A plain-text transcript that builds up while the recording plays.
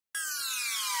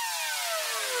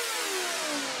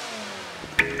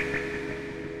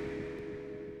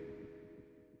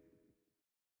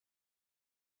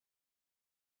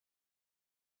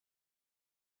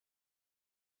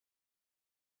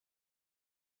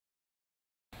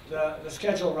the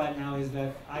schedule right now is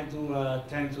that I do a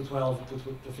 10 to 12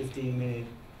 to 15 minute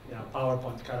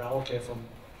PowerPoint karaoke from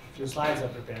a few slides I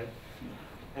prepared.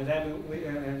 And then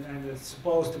and it's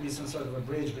supposed to be some sort of a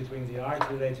bridge between the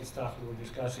art-related stuff we were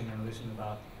discussing and listening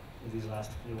about in these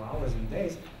last few hours and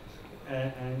days,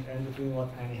 and between what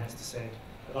Annie has to say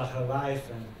about her life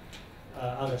and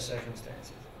other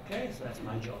circumstances. Okay, so that's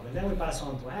my job. And then we pass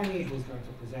on to Annie, who's going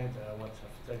to present what,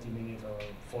 30 minutes or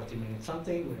 40 minutes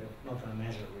something. We're not going to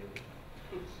measure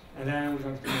really. And then we're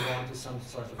going to move on to some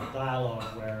sort of a dialogue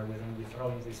where we're going to be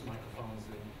throwing these microphones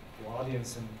into the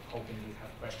audience and hoping we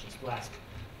have questions to ask.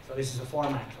 So this is a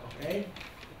format, okay?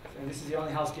 And this is the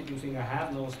only housekeeping thing I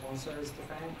have, no sponsors to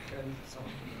thank, and so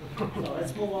on. So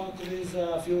let's move on to these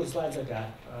few slides I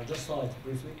got. Just saw it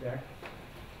briefly there.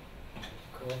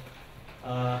 Cool.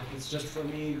 It's just for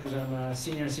me because I'm a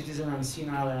senior citizen, I'm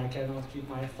senile, and I cannot keep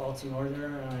my thoughts in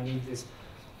order, and I need this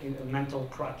mental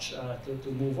crutch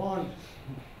to move on.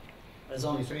 There's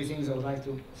only 3 things I would like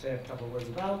to say a couple of words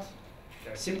about.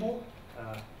 They're simple,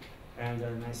 and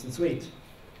they're nice and sweet.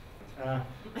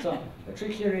 So the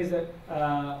trick here is that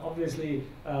obviously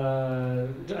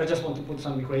I just want to put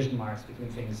some equation marks between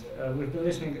things. We've been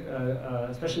listening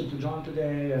especially to John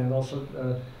today, and also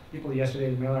people yesterday.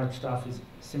 The mail art stuff is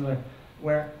similar,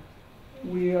 where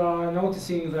we are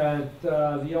noticing that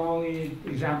the only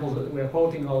examples that we are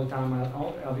quoting all the time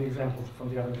are the examples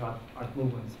from the avant-garde art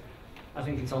movements. I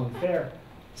think it's only fair,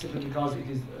 simply because it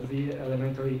is the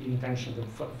elementary intention,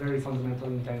 the very fundamental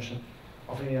intention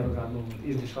of any avant-garde movement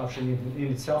is disruption in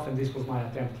itself, and this was my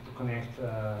attempt to connect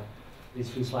these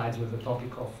few slides with the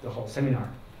topic of the whole seminar.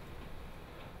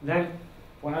 Then,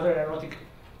 one other erotic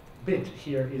bit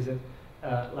here is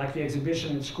that, like the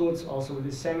exhibition at Schutz, also with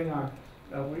this seminar,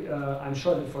 I'm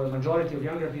sure that for a majority of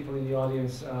younger people in the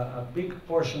audience, a big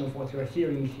portion of what you're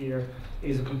hearing here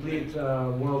is a complete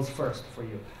world's first for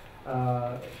you.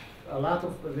 A lot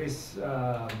of this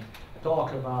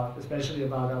talk about, especially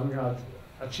about avant-garde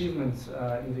achievements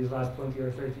in these last 20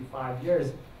 or 35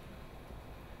 years,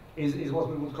 is what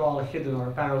we would call a hidden or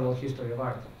a parallel history of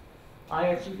art. I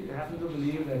actually happen to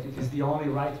believe that it is the only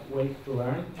right way to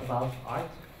learn about art,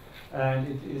 and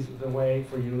it is the way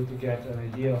for you to get an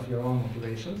idea of your own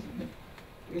motivations.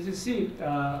 Because you see,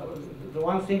 the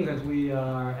one thing that we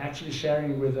are actually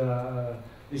sharing with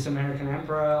this American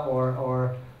emperor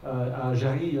or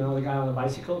Jarry, you know, the guy on the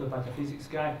bicycle, the pataphysics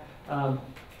guy,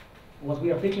 what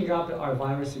we are picking up are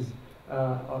viruses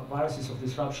of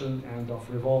disruption and of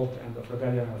revolt and of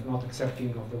rebellion, of not accepting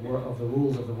of the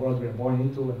rules of the world we are born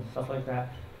into and stuff like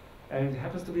that. And it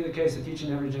happens to be the case that each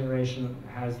and every generation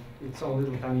has its own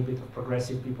little tiny bit of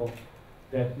progressive people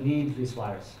that need this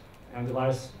virus. And the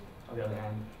virus, on the other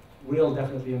hand, will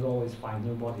definitely and always find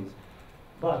new bodies.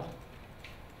 But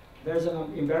there's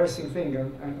an embarrassing thing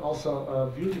and also a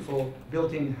beautiful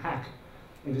built-in hack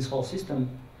in this whole system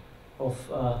of,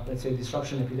 let's say,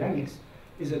 disruption epidemics,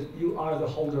 is that you are the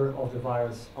holder of the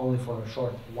virus only for a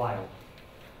short while.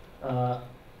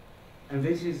 And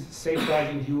this is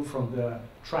safeguarding you from the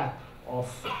trap of,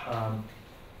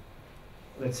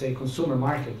 let's say, consumer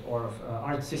market or of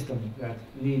art system that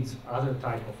needs other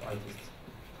type of artists,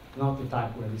 not the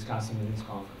type we're discussing in this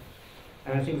conference.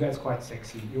 And I think that's quite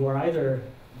sexy. You are either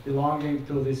belonging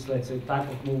to this, let's say, type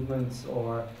of movements,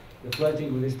 or you're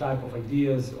flirting with this type of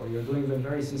ideas, or you're doing them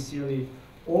very sincerely,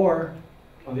 or,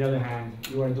 on the other hand,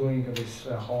 you are doing this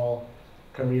whole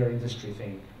career industry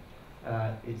thing.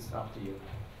 It's up to you.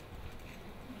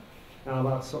 Now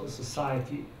about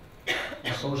society,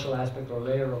 the social aspect or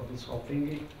layer of this whole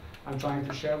thingy, I'm trying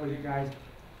to share with you guys.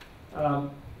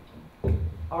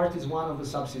 Art is one of the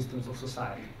subsystems of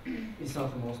society. It's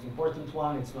not the most important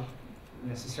one, it's not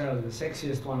necessarily the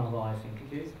sexiest one, although I think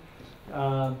it is.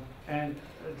 And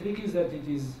the trick is that it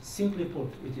is, simply put,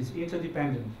 it is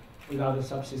interdependent with other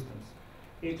subsystems.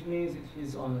 It means it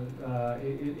is on,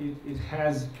 it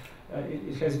has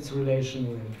its relation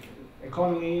with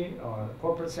economy or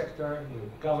corporate sector,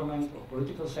 with government or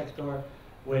political sector,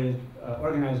 with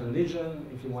organized religion,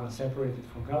 if you want to separate it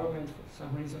from government for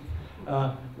some reason,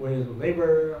 with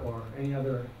labor or any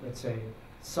other, let's say,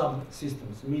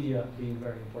 subsystems, media being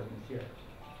very important here.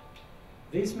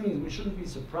 This means we shouldn't be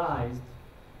surprised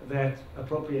that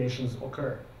appropriations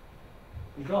occur,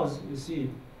 because, you see,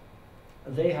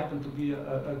 they happen to be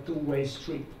a two-way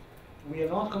street. We are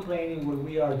not complaining when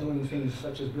we are doing things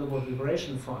such as Billboard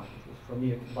Liberation Front, which was for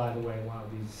me, by the way, one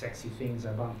of these sexy things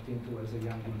I bumped into as a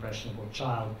young, impressionable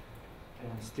child,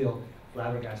 and still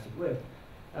flabbergasted with.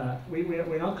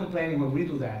 We're not complaining when we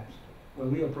do that,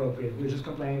 when we appropriate. We're just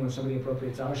complaining when somebody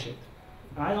appropriates our shit.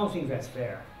 And I don't think that's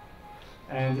fair.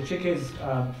 And the trick is,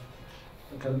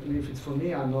 If it's for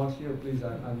me, I'm not here, please,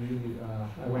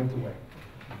 I went away.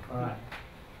 All right.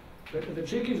 The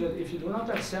trick is that if you do not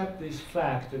accept this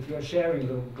fact that you are sharing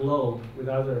the globe with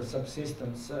other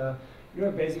subsystems,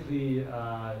 you're basically,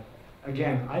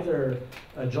 again, either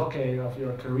a jockey of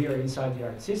your career inside the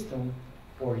art system,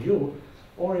 or you,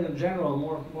 or in a general,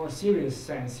 more serious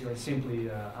sense, you're simply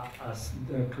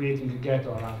creating a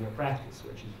ghetto around your practice,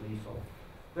 which is lethal.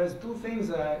 There's two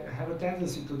things I have a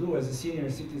tendency to do as a senior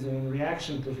citizen in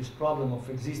reaction to this problem of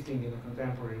existing in a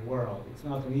contemporary world. It's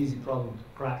not an easy problem to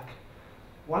crack.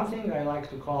 One thing I like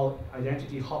to call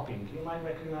identity hopping. You might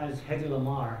recognize Hedy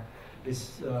Lamarr,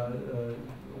 this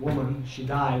woman. She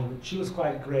died. She was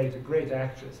quite great, a great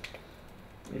actress.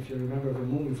 If you remember the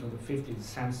movie from the 50s,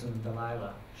 Samson and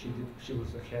Delilah, she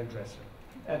was a hairdresser.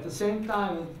 At the same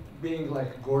time, being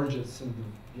like gorgeous and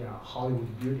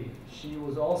Hollywood beauty, she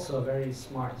was also a very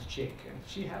smart chick. And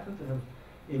she happened to have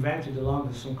invented, along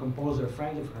with some composer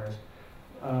friend of hers,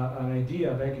 an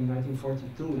idea back in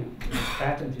 1942, it was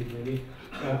patented really,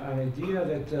 an idea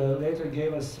that later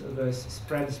gave us the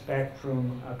spread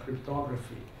spectrum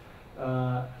cryptography.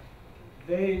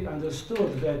 They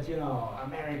understood that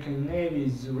American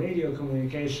Navy's radio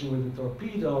communication with the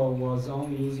torpedo was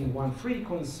only using one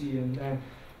frequency, and then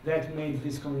that made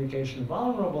this communication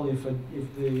vulnerable if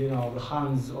the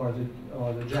Huns or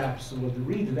the Japs would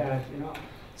read that.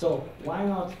 So why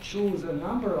not choose a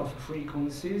number of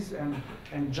frequencies and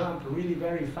jump really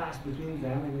very fast between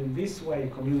them, and in this way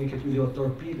communicate with your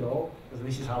torpedo, because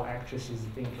this is how actresses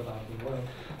think about the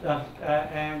world,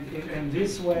 and in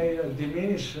this way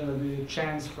diminish the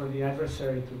chance for the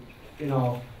adversary to,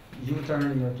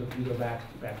 U-turn your torpedo back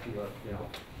to your,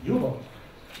 U-boat.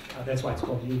 That's why it's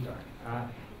called U-turn.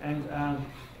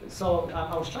 So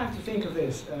I was trying to think of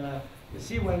this. You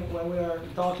see, when we are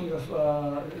talking of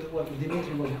what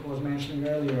Dimitri was mentioning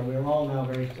earlier, we're all now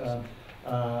very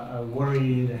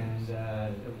worried and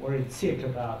worried sick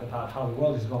about how the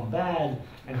world is going bad,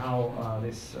 and how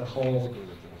this whole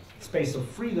space of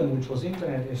freedom, which was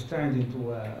internet, is turned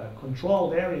into a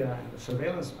controlled area and a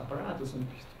surveillance apparatus, and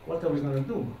what are we going to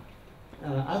do?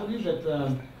 I believe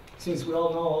that since we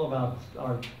all know all about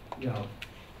our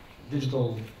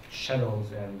digital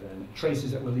shadows and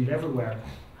traces that we leave everywhere,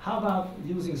 how about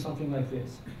using something like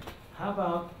this? How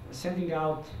about sending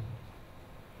out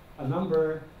a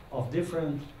number of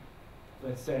different,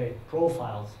 let's say,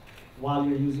 profiles while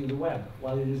you're using the web,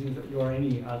 while you're using your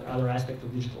any other aspect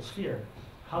of digital sphere?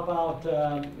 How about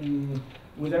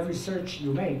with every search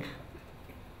you make,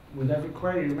 with every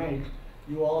query you make,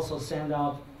 you also send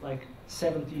out like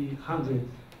 70, 100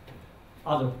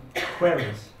 other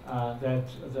queries that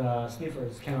the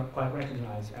sniffers cannot quite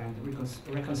recognize and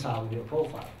reconcile with your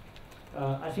profile.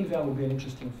 I think that would be an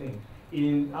interesting thing.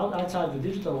 Outside the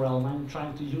digital realm, I'm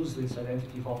trying to use this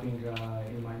identity hopping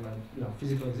in my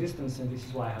physical existence, and this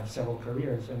is why I have several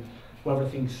careers. And whoever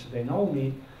thinks they know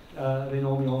me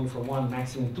only for one,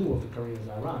 maximum two of the careers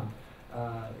I run.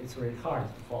 It's very hard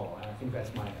to follow, and I think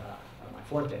that's my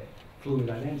forte, fluid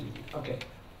identity. Okay.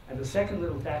 And the second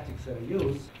little tactics that I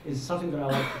use is something that I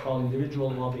like to call individual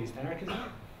lobbyist anarchism.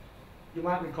 You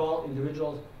might recall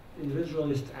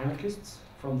individualist anarchists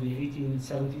from the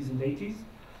 1870s and 80s.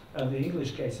 The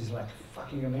English case is like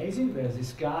fucking amazing. There's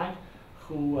this guy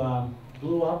who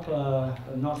blew up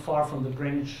not far from the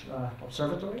Greenwich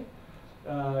Observatory.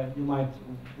 You might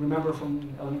remember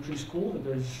from elementary school that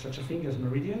there's such a thing as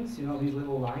meridians, these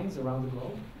little lines around the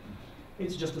globe.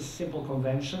 It's just a simple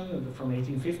convention from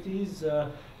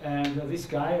 1850s, and this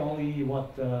guy only,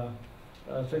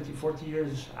 30, 40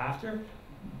 years after,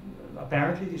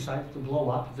 apparently decided to blow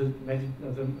up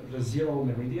the zero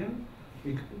meridian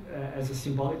as a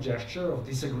symbolic gesture of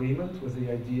disagreement with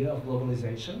the idea of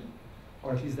globalization,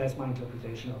 or at least that's my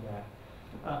interpretation of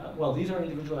that. Well, these are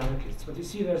individual anarchists, but you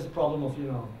see there's the problem of,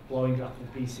 blowing up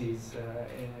the PCs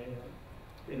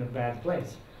in a bad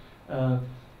place.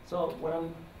 So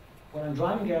what I'm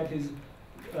driving at is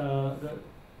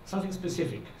something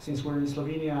specific. Since we're in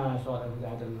Slovenia, I thought I would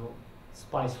add a little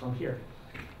spice from here.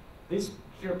 This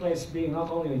here place being not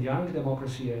only a young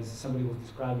democracy, as somebody was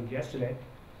describing yesterday,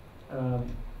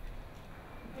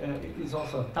 it is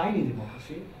also a tiny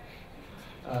democracy,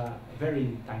 a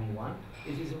very tiny one.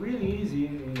 It is really easy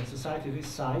in a society this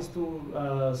size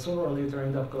to sooner or later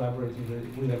end up collaborating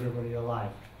with everybody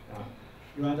alive.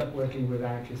 You end up working with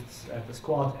anarchists at the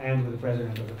squad and with the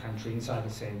president of the country inside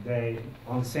the same day,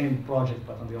 on the same project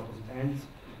but on the opposite ends.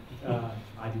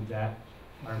 I did that,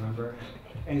 I remember.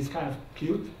 And it's kind of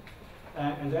cute.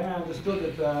 And then I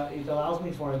understood that it allows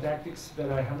me for tactics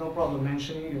that I have no problem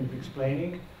mentioning and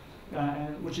explaining,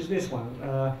 which is this one.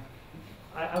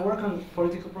 I work on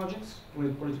political projects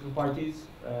with political parties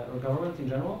or government in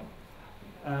general,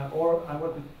 or I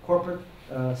work with corporate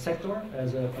sector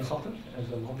as a consultant, as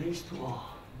a lobbyist.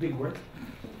 Oh, big word.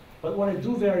 But what I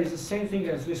do there is the same thing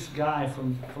as this guy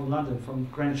from London, from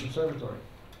Greenwich Observatory.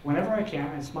 Whenever I can,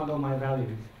 I smuggle my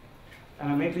values.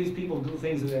 And I make these people do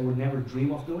things that they would never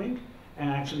dream of doing, and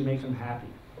I actually make them happy.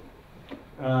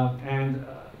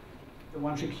 The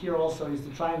one trick here also is to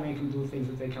try and make them do things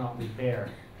that they cannot repair,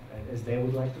 as they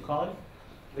would like to call it.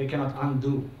 They cannot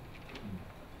undo.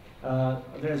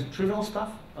 There's trivial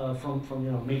stuff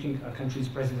from making a country's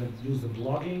president use the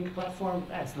blogging platform.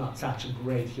 That's not such a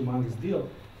great, humongous deal.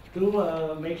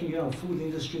 To making food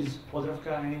industries,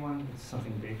 Podravka, anyone? It's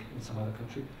something big in some other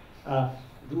country.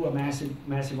 Do a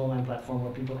massive online platform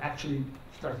where people actually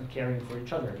started caring for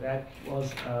each other. That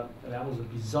was a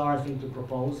bizarre thing to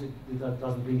propose. It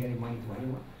doesn't bring any money to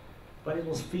anyone. But it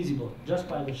was feasible, just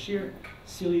by the sheer,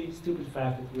 silly, stupid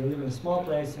fact that we live in a small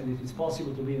place and it is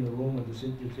possible to be in the room where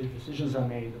decisions are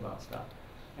made about stuff.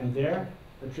 And there,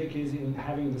 the trick is in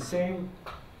having the same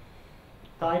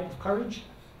type of courage,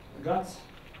 guts,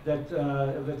 that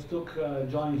took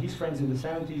John and his friends in the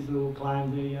 70s to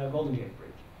climb the Golden Gate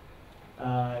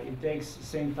Bridge. It takes the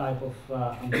same type of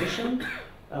ambition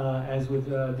as with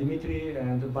Dimitri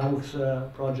and Vuk's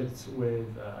projects with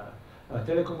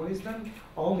Telekommunistan,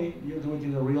 only you do it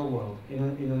in the real world, in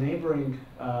a neighboring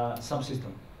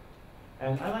subsystem.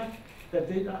 And I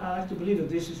like to believe that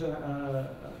this is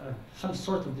some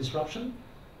sort of disruption,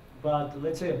 but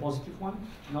let's say a positive one,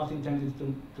 not intended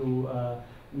to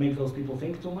make those people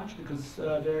think too much, because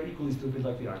they're equally stupid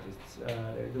like the artists.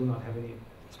 They do not have any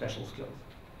special skills.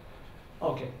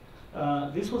 Okay,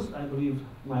 this was, I believe,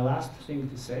 my last thing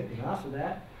to say. Enough of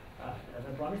that. As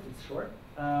I promised, it's short.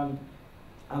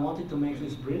 I wanted to make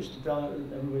this bridge to tell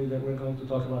everybody that we're going to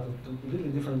talk about a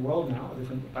completely different world now, a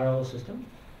different parallel system.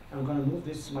 I'm going to move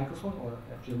this microphone, or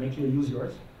actually make you use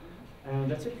yours. And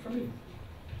that's it from me.